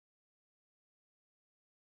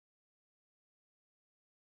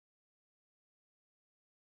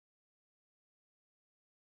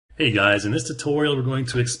Hey guys, in this tutorial we're going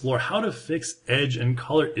to explore how to fix edge and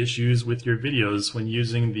color issues with your videos when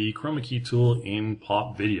using the chromakey tool in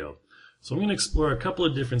popVideo. So I'm going to explore a couple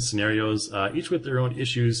of different scenarios, each with their own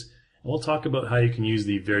issues, and we'll talk about how you can use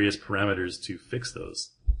the various parameters to fix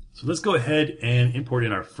those. So let's go ahead and import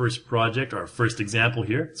in our first project, our first example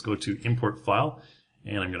here. Let's go to Import File,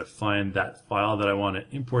 and I'm going to find that file that I want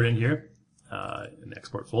to import in here, in the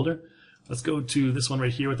Export folder. Let's go to this one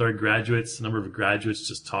right here with our graduates, number of graduates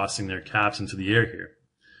just tossing their caps into the air here.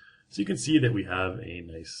 So you can see that we have a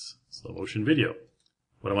nice slow motion video.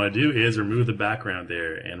 What I want to do is remove the background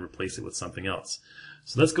there and replace it with something else.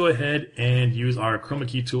 So let's go ahead and use our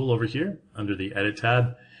chromakey tool over here under the Edit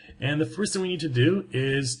tab. And the first thing we need to do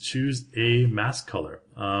is choose a mask color.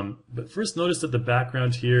 But first notice that the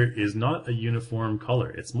background here is not a uniform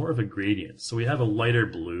color. It's more of a gradient. So we have a lighter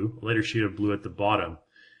blue, a lighter shade of blue at the bottom,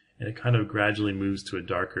 and it kind of gradually moves to a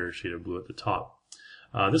darker shade of blue at the top.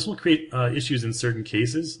 This will create issues in certain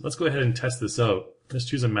cases. Let's go ahead and test this out. Let's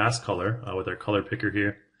choose a mask color with our color picker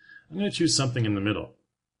here. I'm going to choose something in the middle.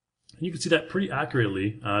 And you can see that pretty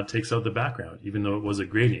accurately takes out the background, even though it was a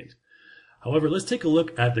gradient. However, let's take a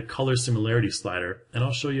look at the color similarity slider, and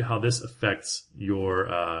I'll show you how this affects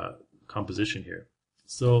your composition here.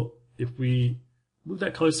 So if we move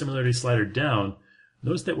that color similarity slider down,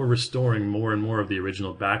 notice that we're restoring more and more of the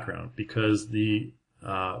original background because the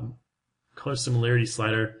color similarity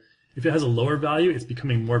slider, if it has a lower value, it's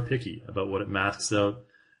becoming more picky about what it masks out.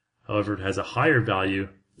 However, if it has a higher value,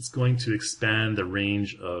 it's going to expand the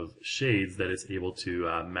range of shades that it's able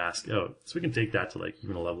to mask out. So we can take that to like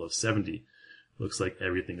even a level of 70. Looks like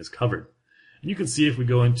everything is covered. And you can see if we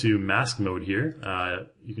go into mask mode here,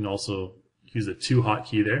 you can also use the 2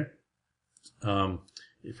 hotkey there.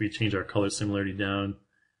 If we change our color similarity down,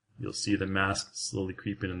 you'll see the mask slowly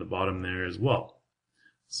creep in the bottom there as well.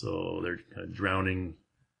 So they're kind of drowning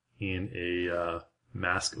in a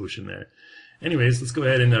mask ocean there. Anyways, let's go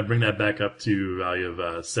ahead and bring that back up to a value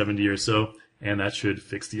of 70 or so, and that should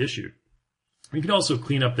fix the issue. You can also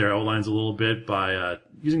clean up their outlines a little bit by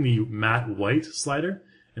using the matte white slider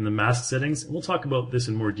in the mask settings. And we'll talk about this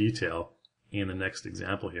in more detail in the next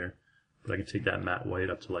example here. But I can take that matte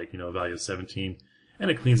white up to like, a value of 17. And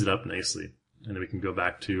it cleans it up nicely. And then we can go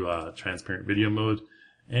back to transparent video mode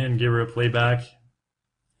and give her a playback.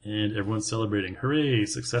 And everyone's celebrating. Hooray,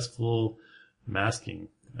 successful masking.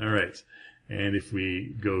 All right. And if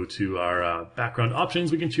we go to our background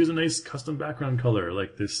options, we can choose a nice custom background color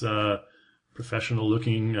like this professional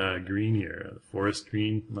looking green here, forest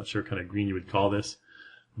green. I'm not sure what kind of green you would call this.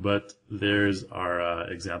 But there's our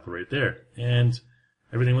example right there. And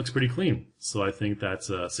everything looks pretty clean, so I think that's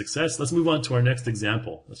a success. Let's move on to our next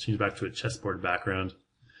example. Let's change back to a chessboard background,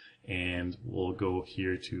 and we'll go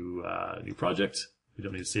here to New Project. We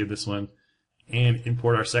don't need to save this one, and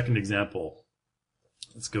import our second example.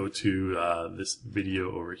 Let's go to this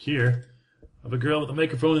video over here of a girl with a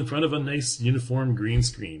microphone in front of a nice uniform green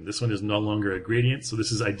screen. This one is no longer a gradient, so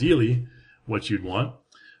this is ideally what you'd want.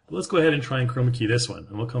 But let's go ahead and try and chroma key this one,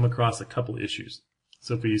 and we'll come across a couple issues.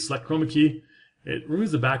 So if we select chroma key, it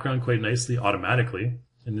removes the background quite nicely automatically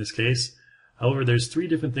in this case. However, there's 3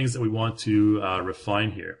 different things that we want to refine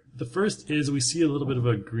here. The first is we see a little bit of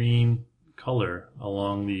a green color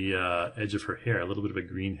along the edge of her hair, a little bit of a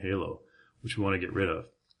green halo, which we want to get rid of.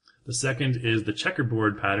 The second is the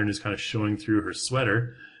checkerboard pattern is kind of showing through her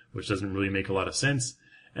sweater, which doesn't really make a lot of sense.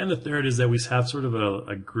 And the third is that we have sort of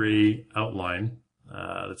a gray outline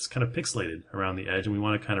that's kind of pixelated around the edge, and we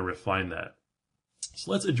want to kind of refine that.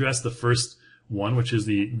 So let's address the first one, which is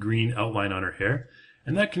the green outline on her hair,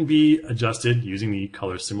 and that can be adjusted using the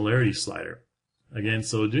color similarity slider. Again,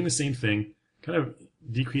 so doing the same thing, kind of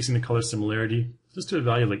decreasing the color similarity just to a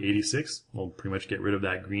value of like 86. We'll pretty much get rid of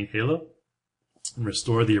that green halo and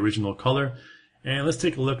restore the original color. And let's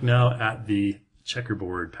take a look now at the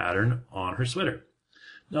checkerboard pattern on her sweater.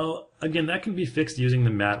 Now, again, that can be fixed using the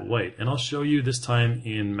matte white, and I'll show you this time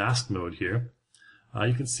in mask mode here.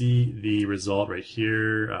 You can see the result right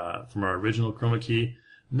here from our original chroma key.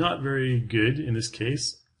 Not very good in this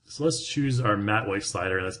case. So let's choose our matte white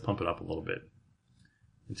slider and let's pump it up a little bit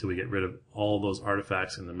until we get rid of all those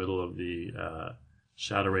artifacts in the middle of the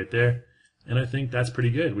shadow right there. And I think that's pretty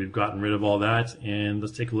good. We've gotten rid of all that, and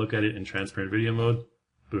let's take a look at it in transparent video mode.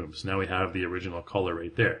 Boom. So now we have the original color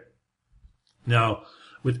right there. Now,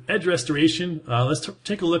 with edge restoration, let's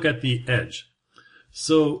take a look at the edge.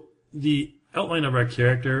 So the outline of our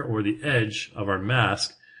character or the edge of our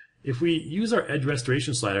mask, if we use our edge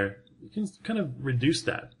restoration slider, you can kind of reduce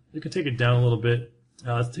that. You can take it down a little bit.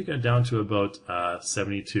 Let's take it down to about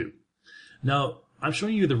 72. Now, I'm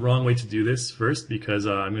showing you the wrong way to do this first because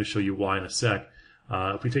I'm going to show you why in a sec.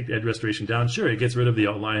 If we take the edge restoration down, sure, it gets rid of the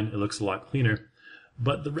outline. It looks a lot cleaner.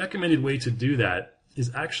 But the recommended way to do that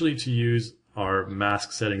is actually to use our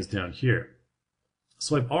mask settings down here.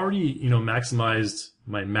 So I've already, maximized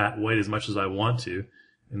my matte white as much as I want to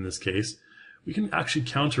in this case. We can actually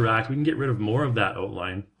counteract, we can get rid of more of that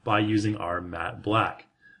outline by using our matte black.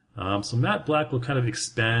 So matte black will kind of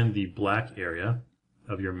expand the black area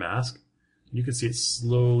of your mask. You can see it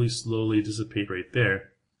slowly dissipate right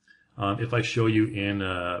there. If I show you in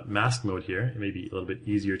mask mode here, it may be a little bit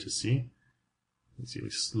easier to see. You can see we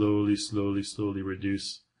slowly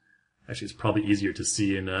reduce. Actually, it's probably easier to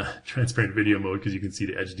see in transparent video mode because you can see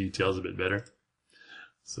the edge details a bit better.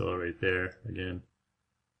 So right there, again,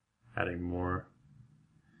 adding more.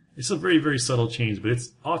 It's a very subtle change, but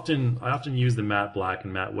I often use the matte black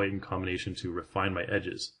and matte white in combination to refine my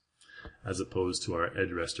edges, as opposed to our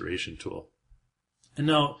edge restoration tool. And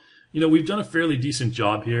now, we've done a fairly decent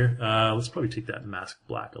job here. Let's probably take that mask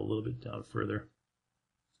black a little bit down further.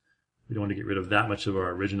 We don't want to get rid of that much of our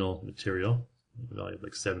original material. A value of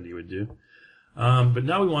like 70 would do. But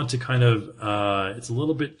now we want to kind of, it's a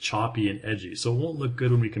little bit choppy and edgy, so it won't look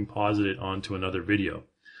good when we composite it onto another video.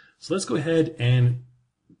 So let's go ahead and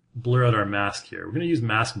blur out our mask here. We're going to use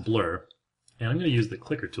mask blur, and I'm going to use the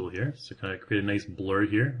clicker tool here. So kind of create a nice blur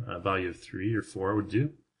here, a value of 3 or 4 would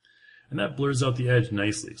do. And that blurs out the edge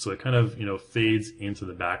nicely. So it kind of, fades into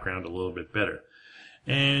the background a little bit better.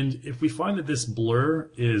 And if we find that this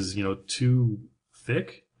blur is, too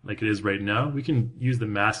thick, like it is right now, we can use the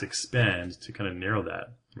mask expand to kind of narrow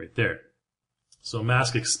that right there. So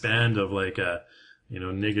mask expand of like a,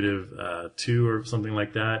 -2 or something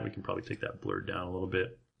like that. We can probably take that blur down a little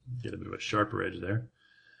bit, get a bit of a sharper edge there.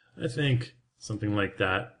 I think something like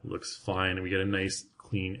that looks fine, and we get a nice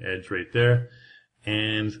clean edge right there,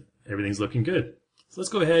 and everything's looking good. So let's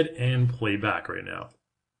go ahead and play back right now.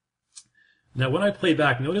 Now when I play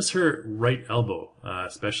back, notice her right elbow,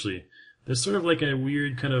 especially. There's sort of like a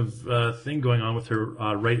weird kind of thing going on with her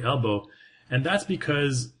right elbow, and that's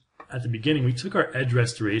because at the beginning we took our edge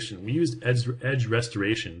restoration. We used edge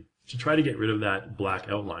restoration to try to get rid of that black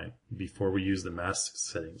outline before we use the mask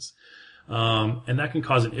settings. And that can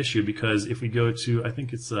cause an issue because if we go to, I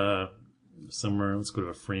think it's somewhere, let's go to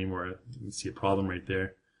a frame where you can see a problem right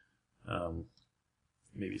there.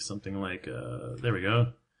 Maybe something like, there we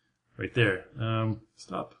go, right there.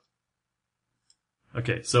 Stop.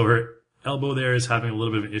 Okay, so her elbow there is having a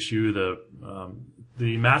little bit of an issue.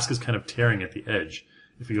 The mask is kind of tearing at the edge.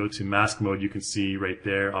 If we go to mask mode, you can see right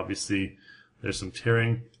there, obviously, there's some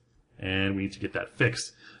tearing, and we need to get that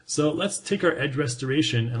fixed. So let's take our edge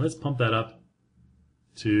restoration and let's pump that up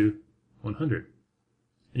to 100.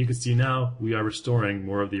 And you can see now we are restoring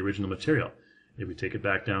more of the original material. If we take it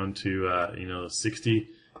back down to 60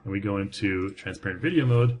 and we go into transparent video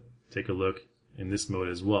mode, take a look in this mode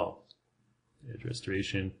as well. Edge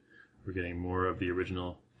restoration, we're getting more of the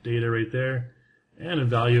original data right there, and a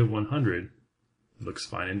value of 100 looks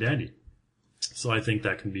fine and dandy. So I think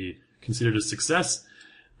that can be considered a success.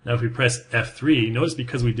 Now if we press F3, notice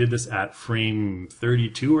because we did this at frame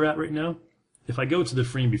 32 we're at right now, if I go to the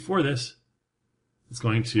frame before this, it's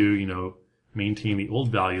going to, maintain the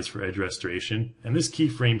old values for edge restoration. And this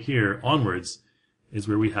keyframe here onwards is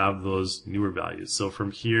where we have those newer values. So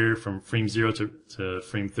from here, from frame 0 to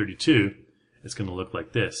frame 32, it's going to look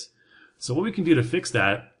like this. So what we can do to fix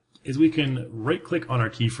that is we can right-click on our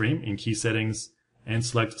keyframe in Key Settings and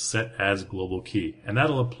select Set as Global Key. And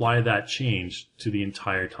that'll apply that change to the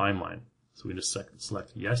entire timeline. So we just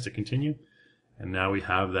select Yes to continue. And now we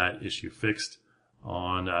have that issue fixed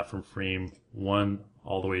on from frame 1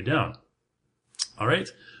 all the way down. All right,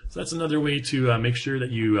 so that's another way to make sure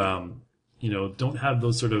that you don't have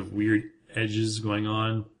those sort of weird edges going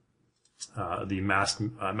on. The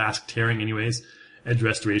mask tearing, anyways. Edge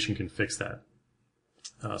restoration can fix that.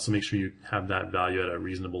 So make sure you have that value at a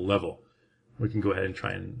reasonable level. We can go ahead and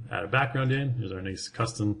try and add a background in. Here's our nice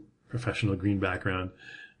custom professional green background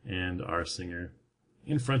and our singer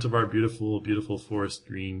in front of our beautiful forest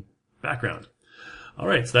green background. All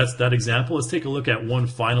right, so that's that example. Let's take a look at one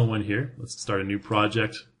final one here. Let's start a new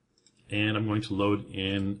project, and I'm going to load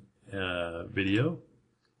in a video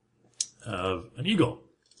of an eagle.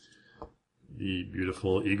 The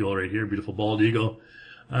beautiful eagle right here, beautiful bald eagle.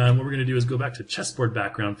 What we're going to do is go back to chessboard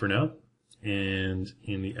background for now, and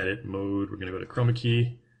in the edit mode, we're going to go to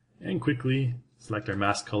chromakey and quickly select our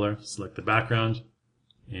mask color, select the background,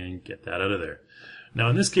 and get that out of there. Now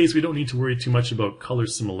in this case, we don't need to worry too much about color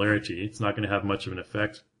similarity. It's not going to have much of an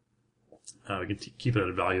effect. We can keep it at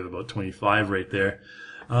a value of about 25 right there.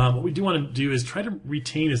 What we do want to do is try to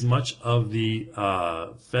retain as much of the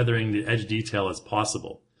feathering, the edge detail as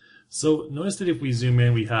possible. So notice that if we zoom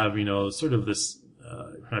in, we have, sort of this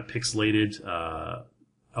kind of pixelated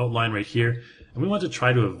outline right here, and we want to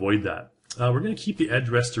try to avoid that. We're going to keep the edge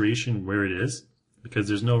restoration where it is because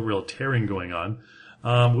there's no real tearing going on.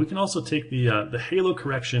 We can also take the halo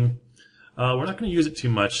correction. We're not going to use it too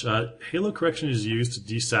much. Halo correction is used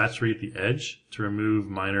to desaturate the edge to remove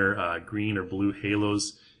minor green or blue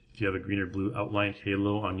halos. If you have a green or blue outlined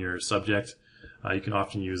halo on your subject, you can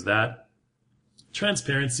often use that.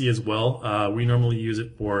 Transparency as well. We normally use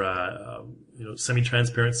it for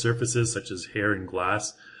semi-transparent surfaces such as hair and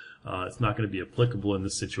glass. It's not going to be applicable in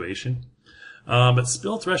this situation. But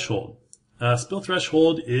spill threshold. Spill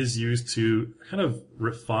threshold is used to kind of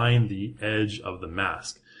refine the edge of the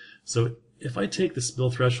mask. So if I take the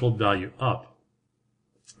spill threshold value up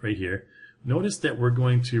right here, notice that we're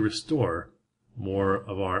going to restore more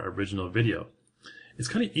of our original video. It's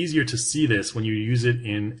kind of easier to see this when you use it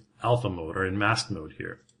in alpha mode or in mask mode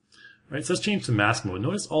here. Right, so let's change to mask mode.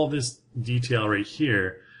 Notice all this detail right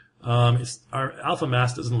here. Our alpha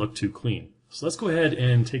mask doesn't look too clean. So let's go ahead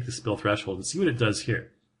and take the spill threshold and see what it does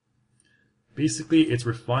here. Basically, it's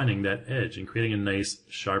refining that edge and creating a nice,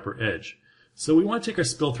 sharper edge. So we want to take our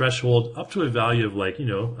spill threshold up to a value of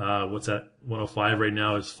what's that, 105 right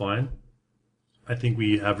now is fine. I think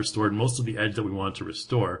we have restored most of the edge that we want to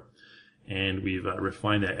restore, and we've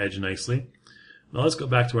refined that edge nicely. Now let's go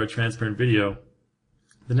back to our transparent video.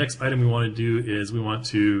 The next item we want to do is we want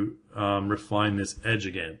to refine this edge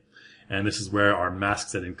again. And this is where our mask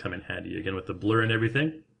settings come in handy, again with the blur and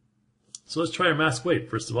everything. So let's try our mask weight.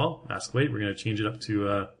 First of all, mask weight, we're going to change it up to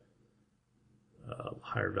a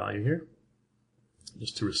higher value here,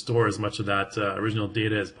 just to restore as much of that original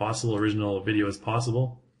data as possible, original video as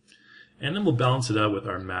possible. And then we'll balance it out with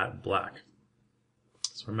our matte black.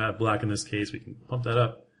 So our matte black in this case, we can pump that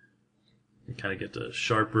up and kind of get the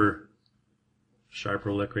sharper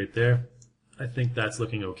look right there. I think that's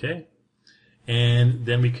looking okay. And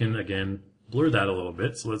then we can, again, blur that a little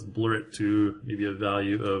bit. So let's blur it to maybe a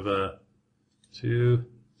value of 2,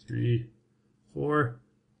 3, 4.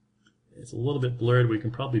 It's a little bit blurred. We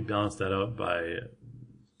can probably balance that out by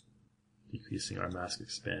decreasing our mask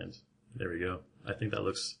expand. There we go. I think that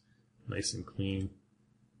looks nice and clean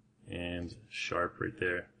and sharp right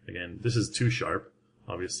there. Again, this is too sharp,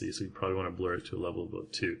 obviously, so you probably want to blur it to a level of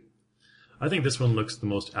about 2. I think this one looks the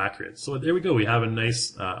most accurate. So there we go. We have a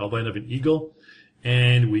nice outline of an eagle,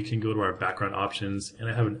 and we can go to our background options, and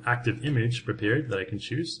I have an active image prepared that I can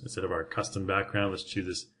choose. Instead of our custom background, let's choose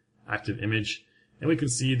this active image, and we can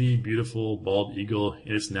see the beautiful bald eagle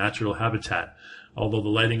in its natural habitat. Although the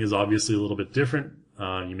lighting is obviously a little bit different,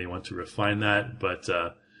 you may want to refine that, but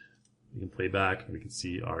we can play back, and we can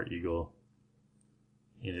see our eagle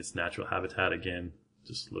in its natural habitat again,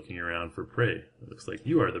 just looking around for prey. It looks like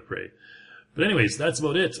you are the prey. But anyways, that's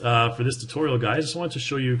about it for this tutorial, guys. I just wanted to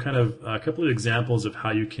show you kind of a couple of examples of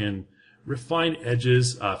how you can refine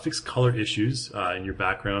edges, fix color issues in your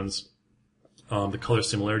backgrounds. The color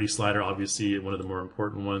similarity slider, obviously one of the more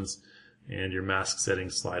important ones, and your mask setting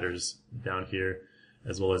sliders down here,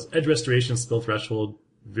 as well as edge restoration, spill threshold,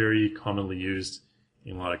 very commonly used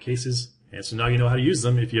in a lot of cases. And so now you know how to use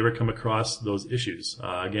them if you ever come across those issues.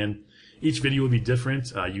 Again, each video will be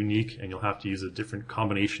different, unique, and you'll have to use a different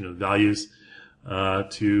combination of values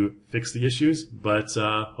to fix the issues, but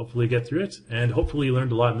hopefully get through it, and hopefully you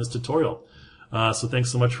learned a lot in this tutorial. So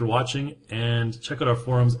thanks so much for watching, and check out our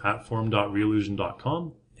forums at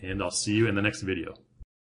forum.reallusion.com, and I'll see you in the next video.